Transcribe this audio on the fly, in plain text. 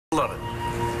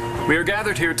Beloved, we are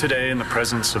gathered here today in the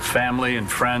presence of family and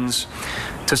friends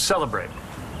to celebrate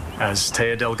as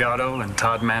Taya Delgado and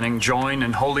Todd Manning join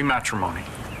in holy matrimony.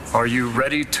 Are you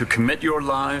ready to commit your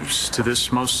lives to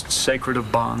this most sacred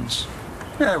of bonds?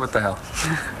 Yeah, what the hell?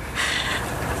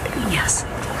 Yes.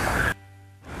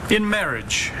 In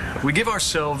marriage, we give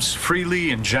ourselves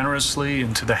freely and generously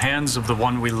into the hands of the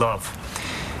one we love.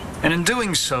 And in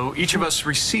doing so, each of us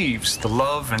receives the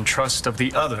love and trust of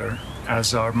the other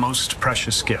as our most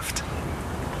precious gift.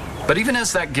 But even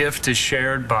as that gift is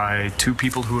shared by two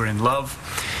people who are in love,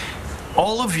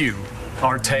 all of you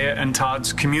are Taya and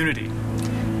Todd's community,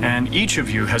 and each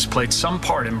of you has played some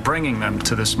part in bringing them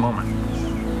to this moment.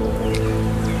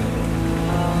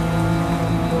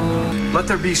 Let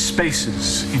there be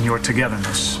spaces in your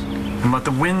togetherness, and let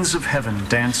the winds of heaven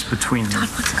dance between you. Todd,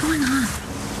 what's going on?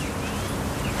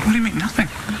 What do you mean, nothing?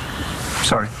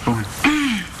 Sorry, go on.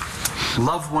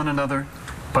 Love one another,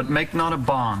 but make not a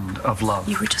bond of love.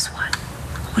 You were just what?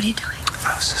 What are you doing?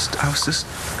 I was just,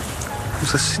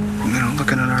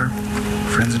 looking at our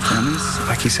friends and families.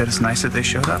 Like he said, it's nice that they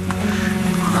showed up.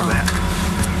 All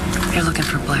that. You're looking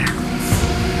for Blair.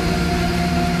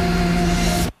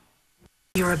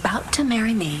 You're about to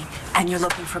marry me, and you're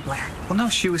looking for Blair. Well, no,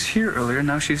 she was here earlier.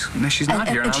 Now she's not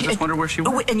here. And I was just wondering where she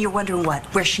was. And you're wondering what?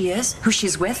 Where she is? Who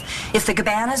she's with? If the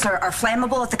cabanas are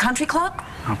flammable at the country club?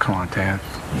 Oh, come on, Dad.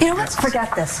 You know what?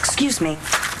 Forget this. Excuse me.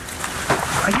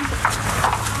 Are you?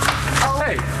 Oh.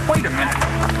 Hey, wait a minute.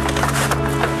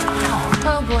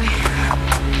 Oh, boy.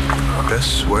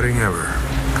 Best wedding ever.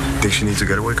 Think she needs a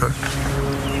getaway car?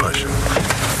 Push.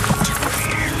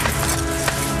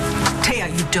 Taya,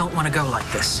 you don't want to go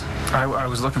like this. I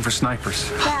was looking for snipers.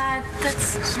 Dad,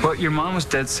 that's... Well, your mom was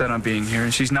dead set on being here,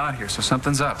 and she's not here, so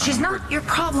something's up. She's not your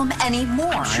problem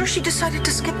anymore. I'm sure she decided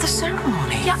to skip the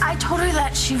ceremony. Yeah, I told her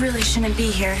that she really shouldn't be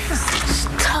here. This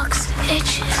tucks and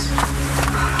itches.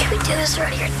 Can we do this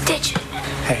already? You're ditching.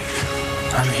 Hey,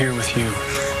 I'm here with you.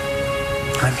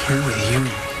 I'm here with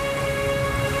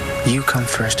you. You come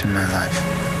first in my life.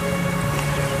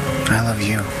 I love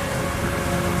you.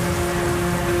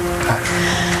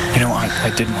 You know, I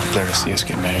didn't want Blair to see us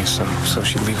get married, so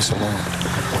she'd leave us alone.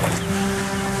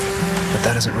 But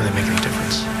that doesn't really make any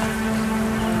difference.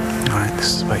 All right,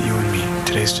 this is about you and me.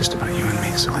 Today's just about you and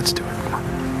me, so let's do it. Come on.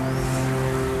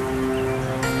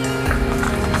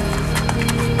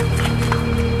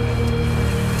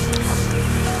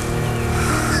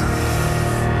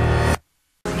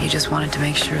 You just wanted to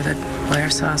make sure that Blair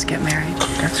saw us get married?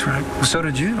 That's right. Well, so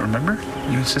did you, remember?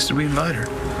 You insisted we invite her.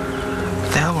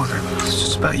 What the hell with her? It's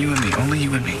just about you and me. Only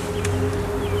you and me.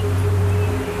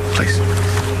 Please.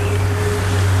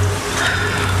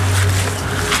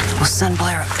 We'll send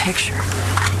Blair a picture.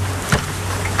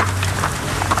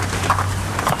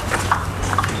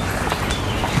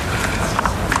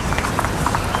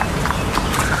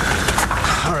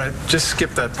 All right, just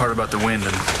skip that part about the wind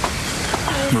and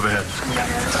move ahead.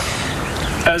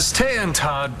 As Taya and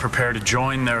Todd prepare to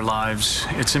join their lives,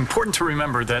 it's important to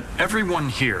remember that everyone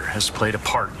here has played a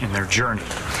part in their journey,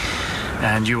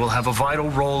 and you will have a vital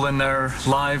role in their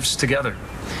lives together.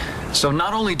 So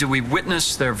not only do we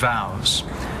witness their vows,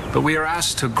 but we are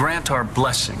asked to grant our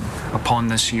blessing upon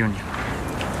this union.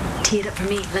 Tee it up for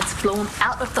me. Let's blow them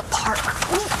out of the park.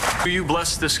 Ooh. Do you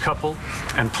bless this couple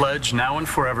and pledge now and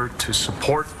forever to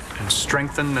support and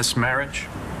strengthen this marriage?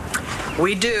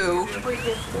 We do.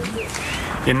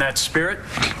 In that spirit,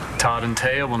 Todd and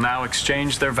Taya will now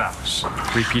exchange their vows.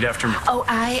 Repeat after me. Oh,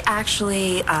 I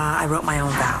wrote my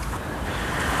own vow.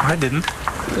 I didn't.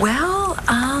 Well,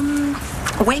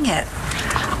 wing it.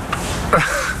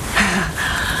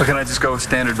 Well, can I just go with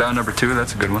standard vow number 2?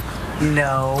 That's a good one.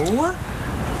 No.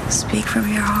 Speak from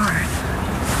your heart.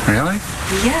 Really?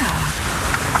 Yeah.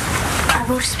 I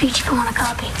wrote a speech if you want a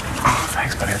copy. Oh,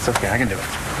 thanks, buddy. It's okay. I can do it.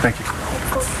 Thank you.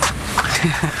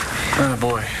 Oh,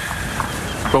 boy.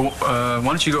 Well, why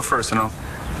don't you go first, and I'll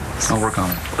work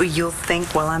on it. You'll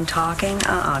think while I'm talking?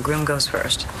 Groom goes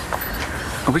first.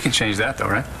 Well, we can change that, though,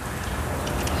 right?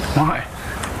 Why?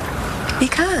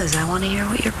 Because I want to hear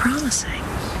what you're promising.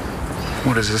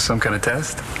 What is this, some kind of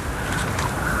test?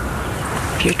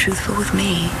 If you're truthful with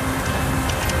me,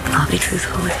 I'll be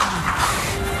truthful with you.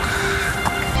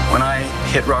 When I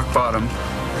hit rock bottom,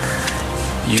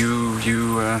 you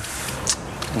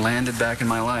landed back in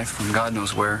my life from God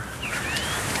knows where.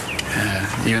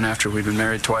 Even after we'd been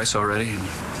married twice already, and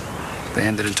they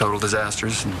ended in total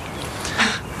disasters. And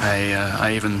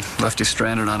I even left you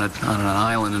stranded on an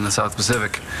island in the South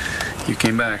Pacific. You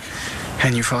came back,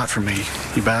 and you fought for me.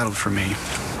 You battled for me.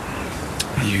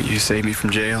 You saved me from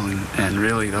jail, and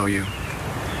really, though, you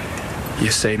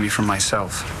saved me from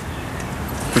myself.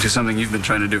 which is something you've been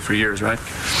trying to do for years, right?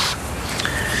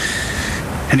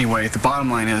 Anyway, the bottom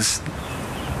line is,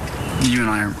 you and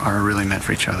I are really meant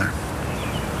for each other.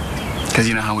 Because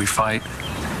you know how we fight?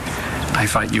 I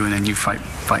fight you and then you fight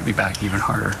me back even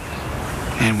harder.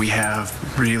 And we have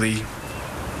really,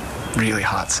 really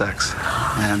hot sex.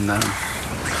 And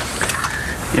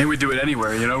we do it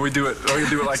anywhere, you know? We do it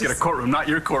like in a courtroom, not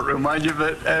your courtroom, mind you,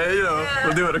 but,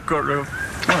 we'll do it in a courtroom.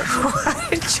 I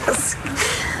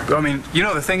mean, you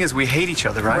know, the thing is, we hate each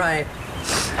other, right? Right.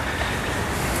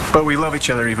 But we love each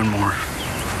other even more.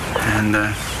 And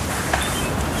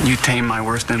you tame my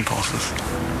worst impulses.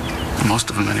 Most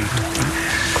of them, anyway.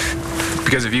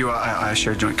 Because of you, I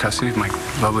share joint custody of my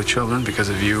lovely children. Because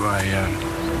of you, I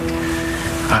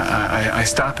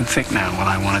stop and think now when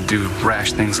I want to do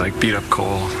rash things like beat up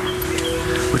Cole,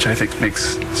 which I think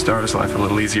makes Starr's life a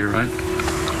little easier, right?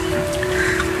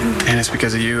 And it's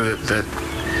because of you that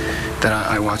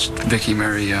I watched Vicky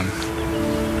marry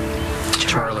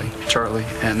Charlie,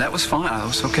 and that was fine. I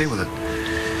was okay with it.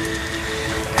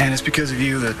 And it's because of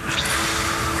you that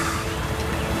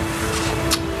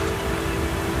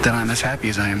I'm as happy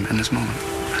as I am in this moment.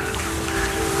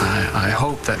 I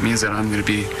hope that means that I'm going to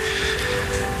be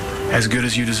as good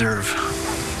as you deserve.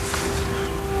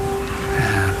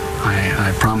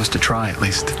 I promise to try, at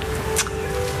least.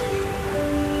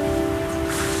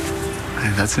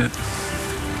 And that's it.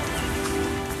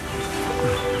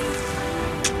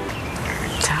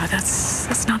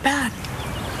 That's not bad.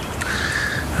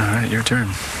 All right, your turn.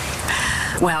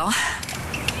 Well,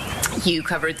 you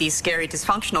covered the scary,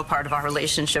 dysfunctional part of our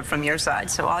relationship from your side,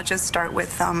 so I'll just start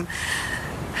with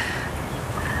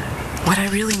what I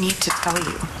really need to tell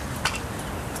you.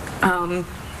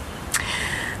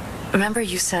 Remember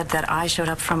you said that I showed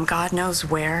up from God knows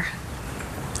where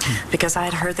because I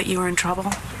had heard that you were in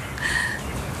trouble?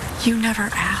 You never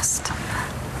asked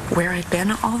where I'd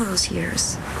been all those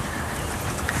years.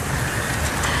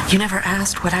 You never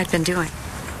asked what I'd been doing.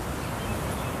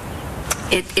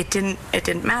 It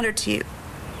didn't matter to you,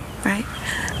 right?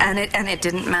 And it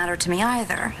didn't matter to me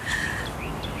either.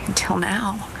 Until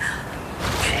now.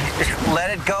 Let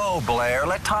it go, Blair.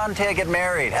 Let Todd and Taya get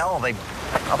married. Hell, they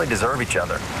probably deserve each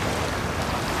other.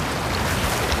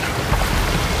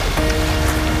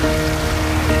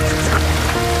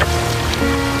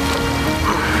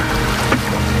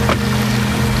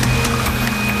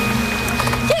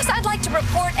 Yes, I'd like to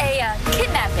report a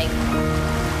kidnapping.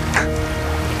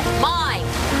 Mine.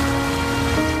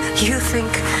 You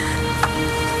think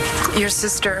your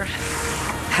sister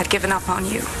had given up on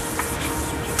you.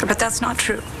 But that's not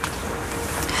true.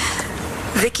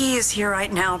 Vicky is here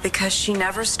right now because she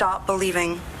never stopped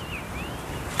believing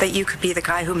that you could be the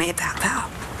guy who made that vow.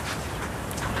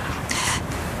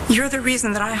 You're the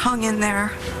reason that I hung in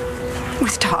there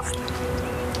with Todd.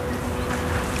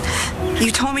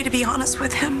 You told me to be honest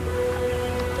with him.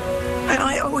 And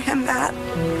I owe him that.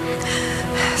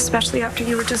 Especially after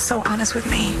you were just so honest with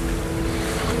me.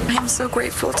 I am so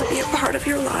grateful to be a part of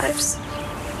your lives.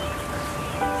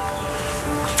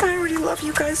 I already love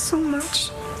you guys so much.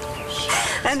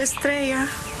 And Estrella,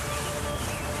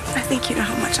 I think you know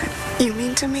how much you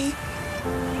mean to me.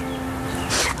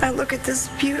 I look at this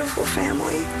beautiful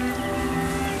family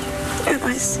and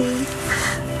I see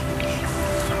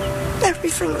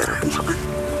everything that I want.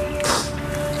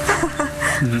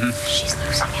 She's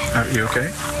losing it. Are you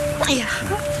okay? Yeah.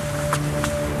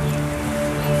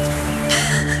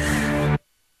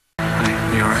 Honey,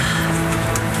 you all right?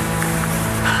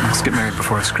 Let's get married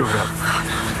before I screw it up.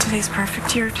 Today's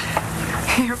perfect. You're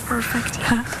perfect.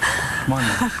 Come on,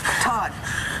 man. Todd,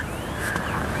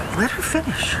 let her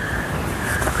finish. Go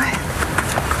ahead.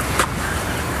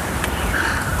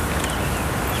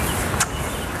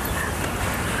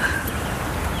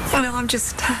 Well,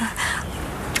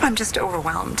 I'm just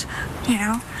overwhelmed, you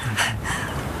know?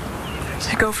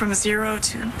 To go from zero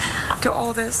to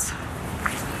all this,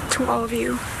 to all of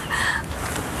you.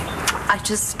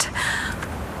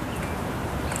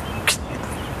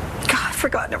 God, I've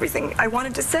forgotten everything I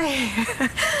wanted to say.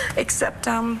 Except,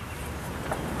 I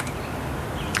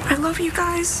love you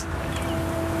guys.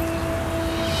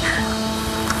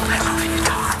 I love you,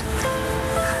 Todd.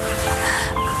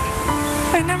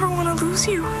 I never want to lose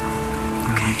you.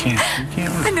 Okay. You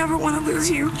can't lose. I never want to lose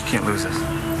you. You can't lose us.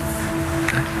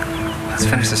 Okay? Let's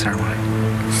finish the ceremony.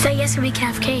 Say yes and we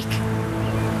can have cake.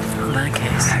 In that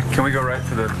case. Can we go right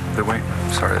to the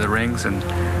rings and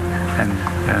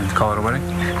call it a wedding?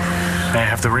 May I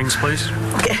have the rings, please?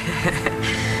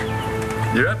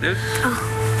 You're up, dude.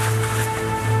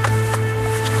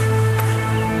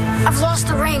 I've lost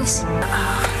the rings.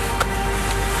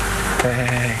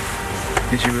 Hey.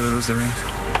 Did you really lose the rings?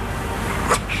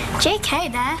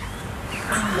 JK, Dad.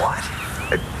 What?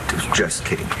 I was just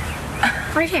kidding.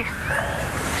 Right here.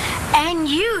 And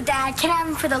you, Dad, can have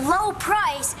them for the low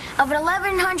price of an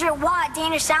 1,100-watt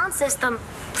Danish sound system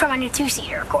from a new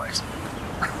two-seater, of course.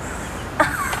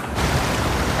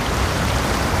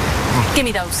 Give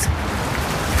me those.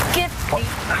 Give me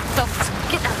those.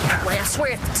 Get out of the way. I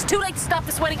swear, if it's too late to stop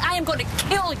this wedding, I am going to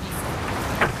kill you.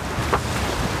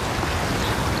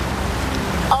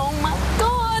 Oh my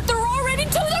God, they're already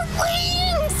to their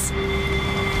wings!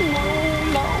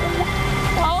 No.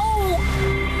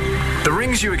 The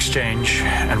rings you exchange,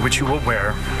 and which you will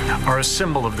wear, are a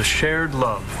symbol of the shared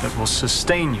love that will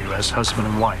sustain you as husband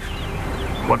and wife.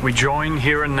 What we join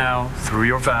here and now through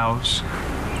your vows,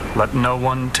 let no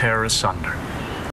one tear asunder.